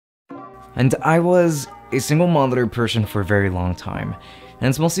And I was a single monitor person for a very long time, and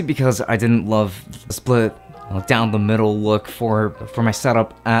it's mostly because I didn't love the split down the middle look for my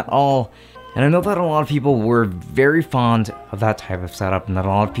setup at all. And I know that a lot of people were very fond of that type of setup and that a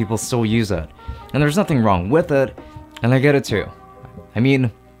lot of people still use it. And there's nothing wrong with it, and I get it too. I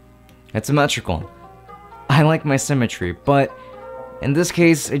mean, it's symmetrical. I like my symmetry, but in this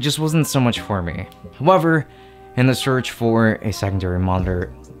case, it just wasn't so much for me. However, in the search for a secondary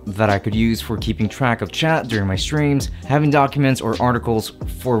monitor that I could use for keeping track of chat during my streams, having documents or articles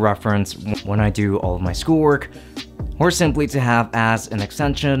for reference when I do all of my schoolwork, or simply to have as an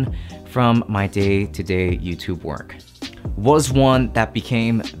extension from my day-to-day YouTube work, was one that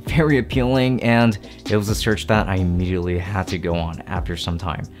became very appealing, and it was a search that I immediately had to go on after some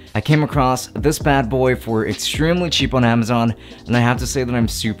time. I came across this bad boy for extremely cheap on Amazon, and I have to say that I'm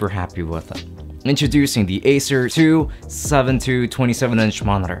super happy with it. Introducing the Acer CB272 27-inch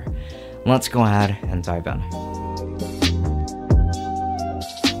monitor. Let's go ahead and dive in.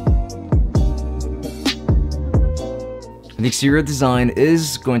 The exterior design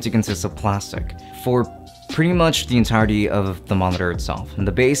is going to consist of plastic for pretty much the entirety of the monitor itself, and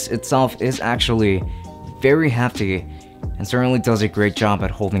the base itself is actually very hefty and certainly does a great job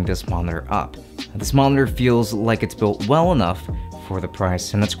at holding this monitor up. This monitor feels like it's built well enough for the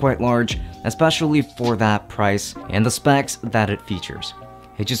price, and it's quite large, especially for that price and the specs that it features.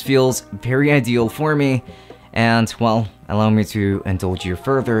 It just feels very ideal for me, and well, allow me to indulge you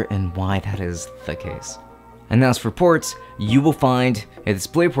further in why that is the case. And as for ports, you will find a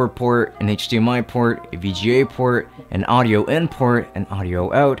DisplayPort port, an HDMI port, a VGA port, an audio in port, and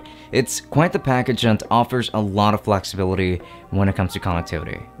audio out. It's quite the package and offers a lot of flexibility when it comes to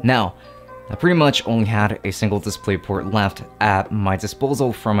connectivity. Now, I pretty much only had a single DisplayPort left at my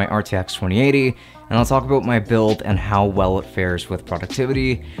disposal from my RTX 2080, and I'll talk about my build and how well it fares with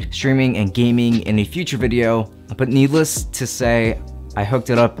productivity, streaming, and gaming in a future video. But needless to say, I hooked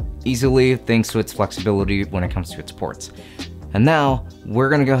it up easily thanks to its flexibility when it comes to its ports. And now, we're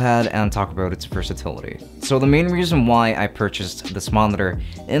gonna go ahead and talk about its versatility. So the main reason why I purchased this monitor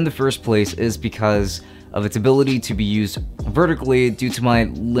in the first place is because of its ability to be used vertically due to my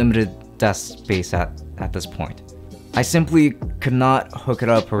limited desk space at this point. I simply could not hook it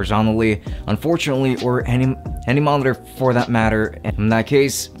up horizontally, unfortunately, or any monitor for that matter, in that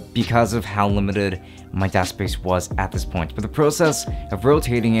case, because of how limited my desk space was at this point. But the process of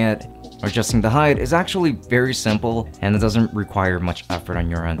rotating it or adjusting the height is actually very simple, and it doesn't require much effort on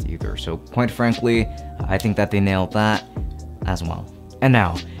your end either. So quite frankly, I think that they nailed that as well. And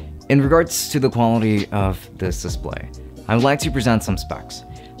now, in regards to the quality of this display, I would like to present some specs.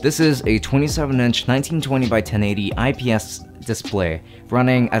 This is a 27-inch 1920 by 1080 IPS display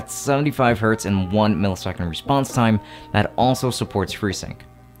running at 75 Hz and 1 millisecond response time that also supports FreeSync.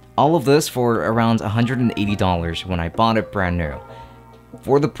 All of this for around $180 when I bought it brand new.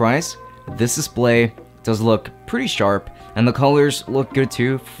 For the price, this display does look pretty sharp, and the colors look good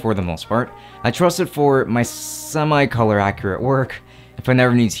too for the most part. I trust it for my semi-color accurate work if I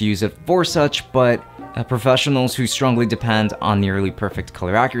never need to use it for such, but professionals who strongly depend on nearly perfect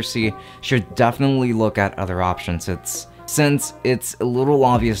color accuracy should definitely look at other options. Since it's a little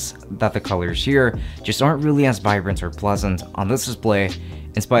obvious that the colors here just aren't really as vibrant or pleasant on this display,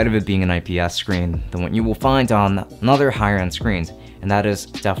 in spite of it being an IPS screen, than what you will find on other higher-end screens, and that is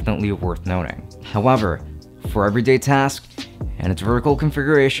definitely worth noting. However, for everyday tasks and its vertical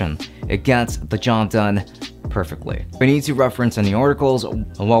configuration, it gets the job done perfectly. If I need to reference any articles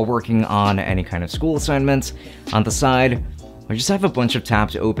while working on any kind of school assignments, on the side, I just have a bunch of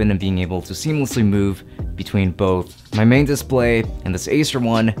tabs open and being able to seamlessly move between both. My main display and this Acer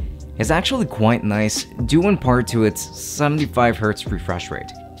one is actually quite nice, due in part to its 75 Hz refresh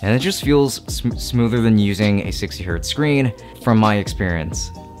rate. And it just feels smoother than using a 60 Hz screen from my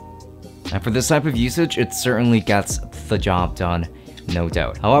experience. And for this type of usage, it certainly gets the job done, no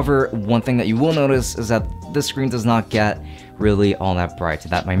doubt. However, one thing that you will notice is that this screen does not get really all that bright,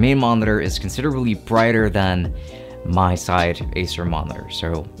 that my main monitor is considerably brighter than my side Acer monitor.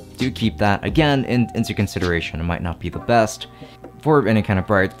 So do keep that, again, into consideration. It might not be the best for any kind of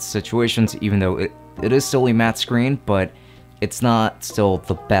bright situations, even though it is still a matte screen, but it's not still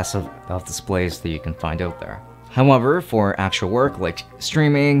the best of displays that you can find out there. However, for actual work like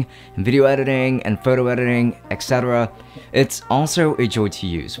streaming, and video editing, and photo editing, etc., it's also a joy to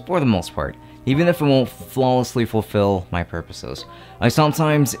use for the most part, even if it won't flawlessly fulfill my purposes. I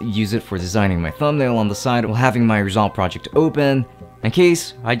sometimes use it for designing my thumbnail on the side while having my Resolve project open. In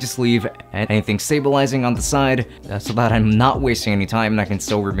case, I just leave anything stabilizing on the side so that I'm not wasting any time and I can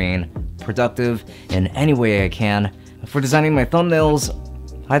still remain productive in any way I can. For designing my thumbnails,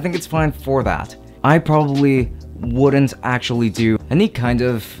 I think it's fine for that. I probably wouldn't actually do any kind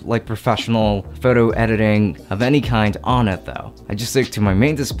of like professional photo editing of any kind on it though. I just stick to my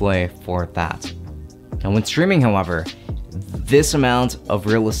main display for that. And when streaming, however, this amount of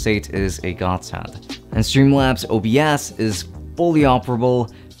real estate is a godsend. And Streamlabs OBS is fully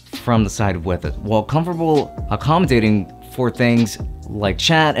operable from the side with it, while comfortable accommodating for things like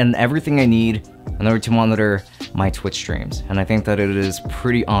chat and everything I need in order to monitor my Twitch streams. And I think that it is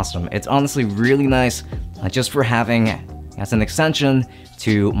pretty awesome. It's honestly really nice just for having as an extension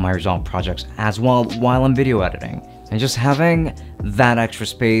to my Resolve projects as well while I'm video editing. And just having that extra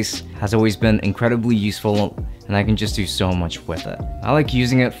space has always been incredibly useful, and I can just do so much with it. I like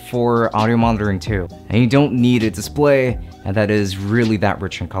using it for audio monitoring too, and you don't need a display and that is really that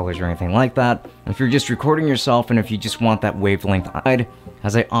rich in colors or anything like that. If you're just recording yourself and if you just want that wavelength hide,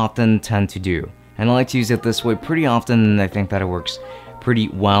 as I often tend to do. And I like to use it this way pretty often, and I think that it works pretty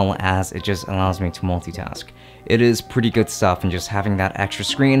well as it just allows me to multitask. It is pretty good stuff, and just having that extra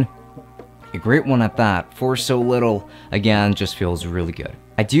screen, a great one at that, for so little, again, just feels really good.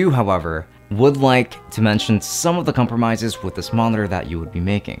 I do, however, would like to mention some of the compromises with this monitor that you would be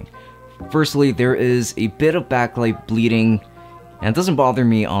making. Firstly, there is a bit of backlight bleeding, and it doesn't bother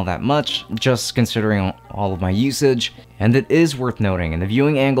me all that much, just considering all of my usage, and it is worth noting, and the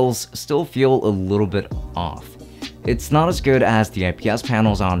viewing angles still feel a little bit off. It's not as good as the IPS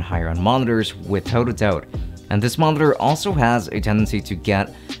panels on higher-end monitors, without a doubt, and this monitor also has a tendency to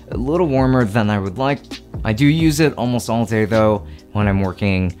get a little warmer than I would like. I do use it almost all day though when I'm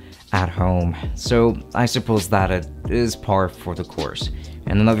working at home, so I suppose that it is par for the course.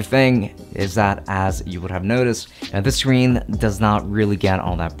 And another thing is that, as you would have noticed, the screen does not really get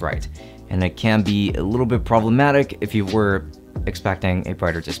all that bright, and it can be a little bit problematic if you were expecting a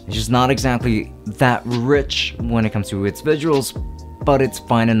brighter display. It's just not exactly that rich when it comes to its visuals, but it's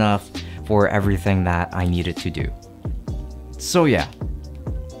fine enough for everything that I need it to do. So yeah,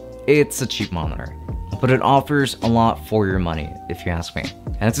 it's a cheap monitor, but it offers a lot for your money, if you ask me.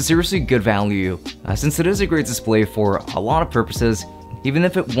 And it's a seriously good value, since it is a great display for a lot of purposes, even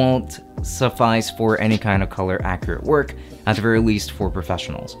if it won't suffice for any kind of color accurate work, at the very least for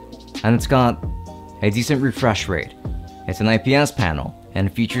professionals. And it's got a decent refresh rate. It's an IPS panel, and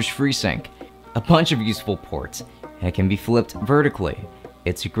it features FreeSync, a bunch of useful ports, and it can be flipped vertically.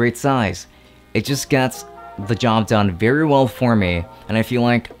 It's a great size. It just gets the job done very well for me, and I feel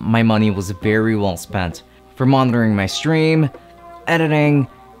like my money was very well spent for monitoring my stream, editing,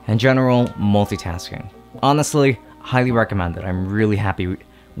 and general multitasking. Honestly, highly recommend it. I'm really happy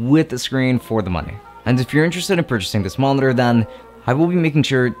with the screen for the money. And if you're interested in purchasing this monitor, then I will be making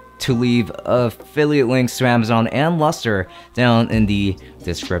sure to leave affiliate links to Amazon and Lustre down in the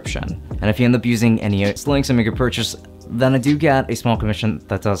description. And if you end up using any of these links and make a purchase, then I do get a small commission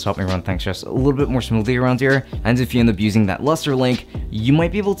that does help me run things just a little bit more smoothly around here. And if you end up using that Lustre link, you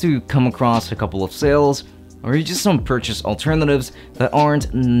might be able to come across a couple of sales or just some purchase alternatives that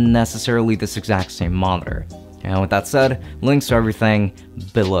aren't necessarily this exact same monitor. And with that said, links to everything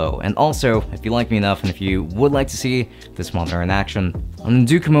below. And also, if you like me enough and if you would like to see this monitor in action,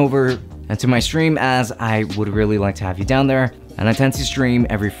 do come over and to my stream, as I would really like to have you down there. And I tend to stream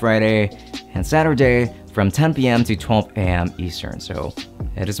every Friday and Saturday from 10 p.m. to 12 a.m. Eastern. So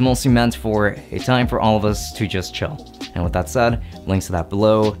it is mostly meant for a time for all of us to just chill. And with that said, links to that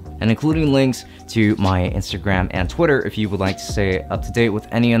below, and including links to my Instagram and Twitter if you would like to stay up to date with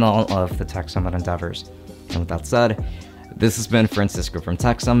any and all of the Tech Summit endeavors. And with that said, this has been Francisco from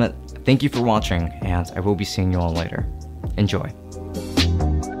Tech Summit. Thank you for watching, and I will be seeing you all later. Enjoy.